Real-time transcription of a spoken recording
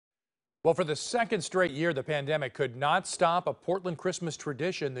Well, for the second straight year, the pandemic could not stop a Portland Christmas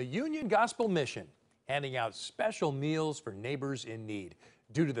tradition, the Union Gospel Mission, handing out special meals for neighbors in need.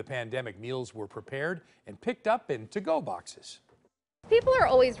 Due to the pandemic, meals were prepared and picked up in to-go boxes. People are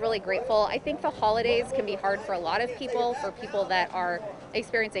always really grateful. I think the holidays can be hard for a lot of people. For people that are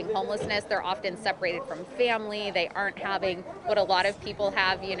experiencing homelessness, they're often separated from family. They aren't having what a lot of people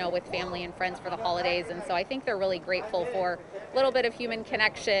have, with family and friends for the holidays. And so I think they're really grateful for a little bit of human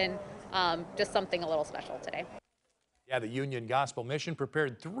connection, just something a little special today. Yeah, the Union Gospel Mission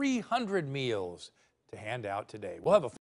prepared 300 meals to hand out today. We'll have a